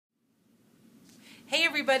Hey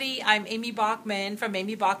everybody, I'm Amy Bachman from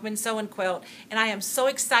Amy Bachman Sew and Quilt, and I am so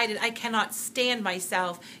excited I cannot stand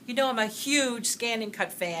myself. You know I'm a huge Scan and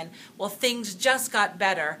Cut fan. Well, things just got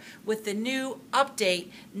better. With the new update,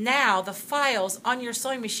 now the files on your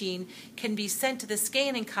sewing machine can be sent to the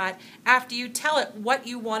Scan and Cut after you tell it what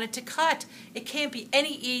you want it to cut. It can't be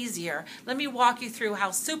any easier. Let me walk you through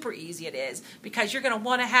how super easy it is, because you're going to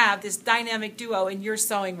want to have this dynamic duo in your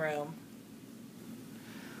sewing room.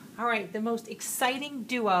 All right, the most exciting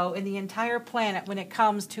duo in the entire planet when it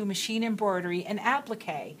comes to machine embroidery and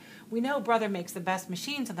applique. We know Brother makes the best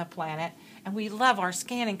machines on the planet, and we love our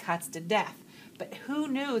Scan and Cuts to death. But who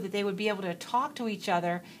knew that they would be able to talk to each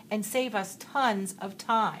other and save us tons of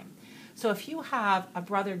time? So if you have a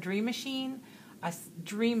Brother Dream Machine, a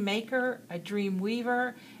Dream Maker, a Dream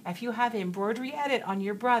Weaver, if you have Embroidery Edit on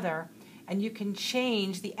your Brother, and you can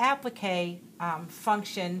change the applique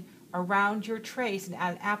function around your trace and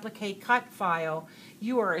add an applique cut file,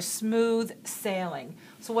 you are a smooth sailing.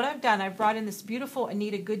 So what I've done, I've brought in this beautiful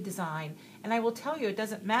Anita Good design, and I will tell you it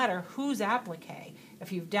doesn't matter whose applique.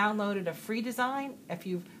 If you've downloaded a free design, if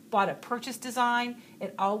you've bought a purchase design,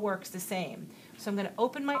 it all works the same. So I'm going to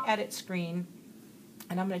open my edit screen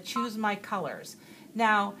and I'm going to choose my colors.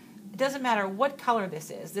 Now, it doesn't matter what color this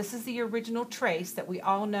is. This is the original trace that we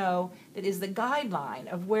all know that is the guideline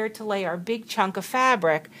of where to lay our big chunk of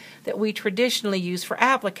fabric that we traditionally use for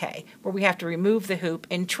applique, where we have to remove the hoop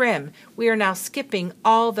and trim. We are now skipping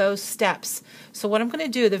all those steps. So what I'm going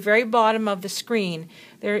to do, the very bottom of the screen,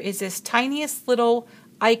 there is this tiniest little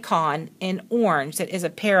icon in orange that is a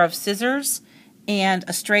pair of scissors and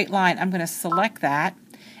a straight line. I'm going to select that.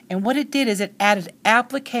 And what it did is it added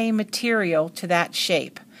applique material to that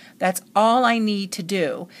shape. That's all I need to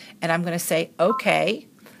do. And I'm going to say, okay.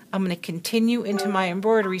 I'm going to continue into my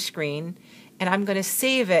embroidery screen, and I'm going to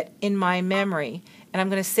save it in my memory. And I'm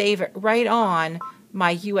going to save it right on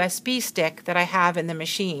my USB stick that I have in the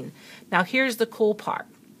machine. Now here's the cool part.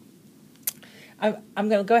 I'm going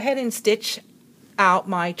to go ahead and stitch out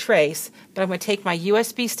my trace, but I'm going to take my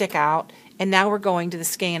USB stick out, and now we're going to the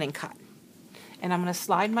Scan and Cut. And I'm going to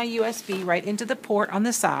slide my USB right into the port on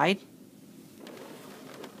the side.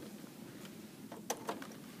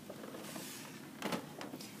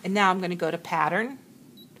 And now I'm going to go to Pattern.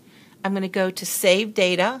 I'm going to go to Save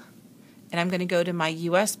Data, and I'm going to go to my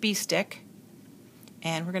USB stick,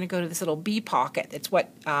 and we're going to go to this little bee pocket. It's what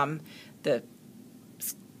the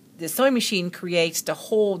sewing machine creates to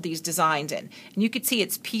hold these designs in. And you can see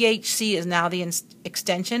its PHC is now the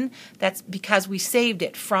extension. That's because we saved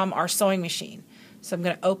it from our sewing machine. So I'm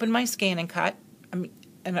going to open my Scan and Cut. I'm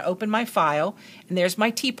going to open my file, and there's my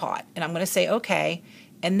teapot. And I'm going to say OK,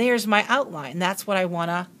 and there's my outline. That's what I want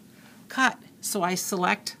to cut. So I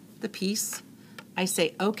select the piece, I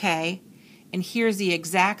say OK, and here's the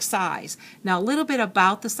exact size. Now a little bit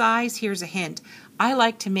about the size, here's a hint. I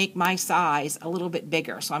like to make my size a little bit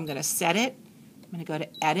bigger, so I'm going to set it. I'm going to go to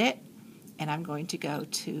Edit, and I'm going to go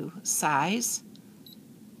to Size,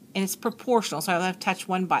 and it's proportional, so I'll have to touch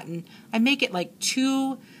one button. I make it like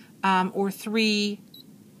 2 or 3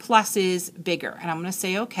 pluses bigger, and I'm going to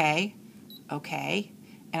say OK, OK,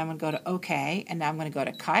 and I'm going to go to OK, and now I'm going to go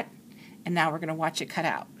to Cut, and now we're going to watch it cut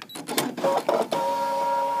out.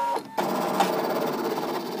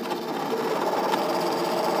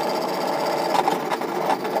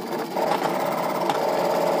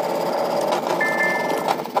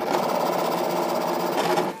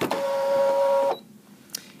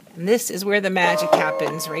 And this is where the magic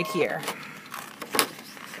happens, right here.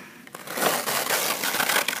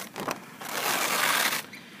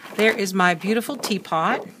 There is my beautiful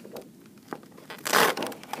teapot.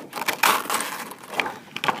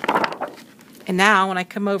 And now when I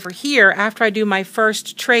come over here, after I do my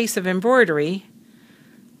first trace of embroidery,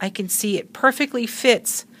 I can see it perfectly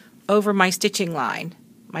fits over my stitching line.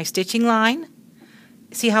 My stitching line,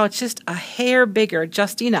 see how it's just a hair bigger,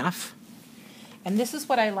 just enough. And this is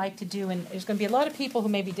what I like to do, and there's going to be a lot of people who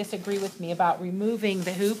maybe disagree with me about removing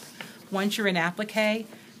the hoop once you're in applique,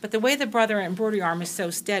 but the way the Brother embroidery arm is so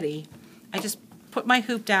steady, I just put my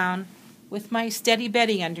hoop down with my steady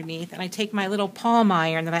Betty underneath, and I take my little palm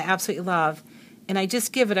iron that I absolutely love, and I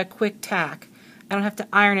just give it a quick tack. I don't have to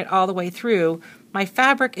iron it all the way through. My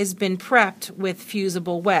fabric has been prepped with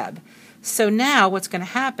fusible web. So now what's going to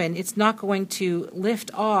happen, it's not going to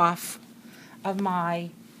lift off of my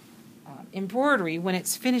embroidery when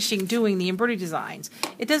it's finishing doing the embroidery designs.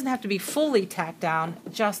 It doesn't have to be fully tacked down,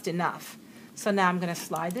 just enough. So now I'm going to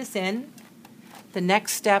slide this in. The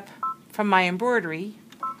next step from my embroidery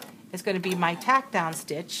is going to be my tack down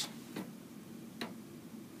stitch.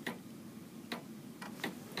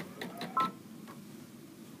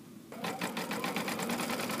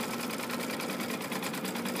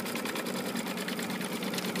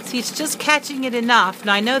 See, it's just catching it enough.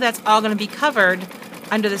 Now I know that's all going to be covered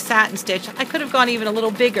under the satin stitch. I could have gone even a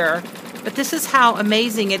little bigger, but this is how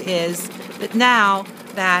amazing it is that now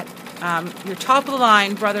that your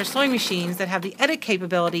top-of-the-line Brother sewing machines that have the edit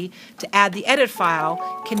capability to add the edit file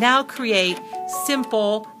can now create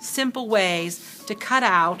simple ways to cut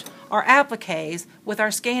out our appliques with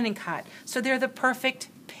our scan and cut. So they're the perfect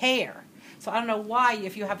pair. So I don't know why,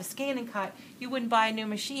 if you have a scan and cut, you wouldn't buy a new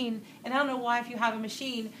machine, and I don't know why, if you have a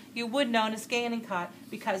machine, you wouldn't own a scan and cut,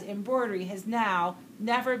 because embroidery has now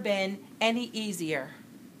never been any easier.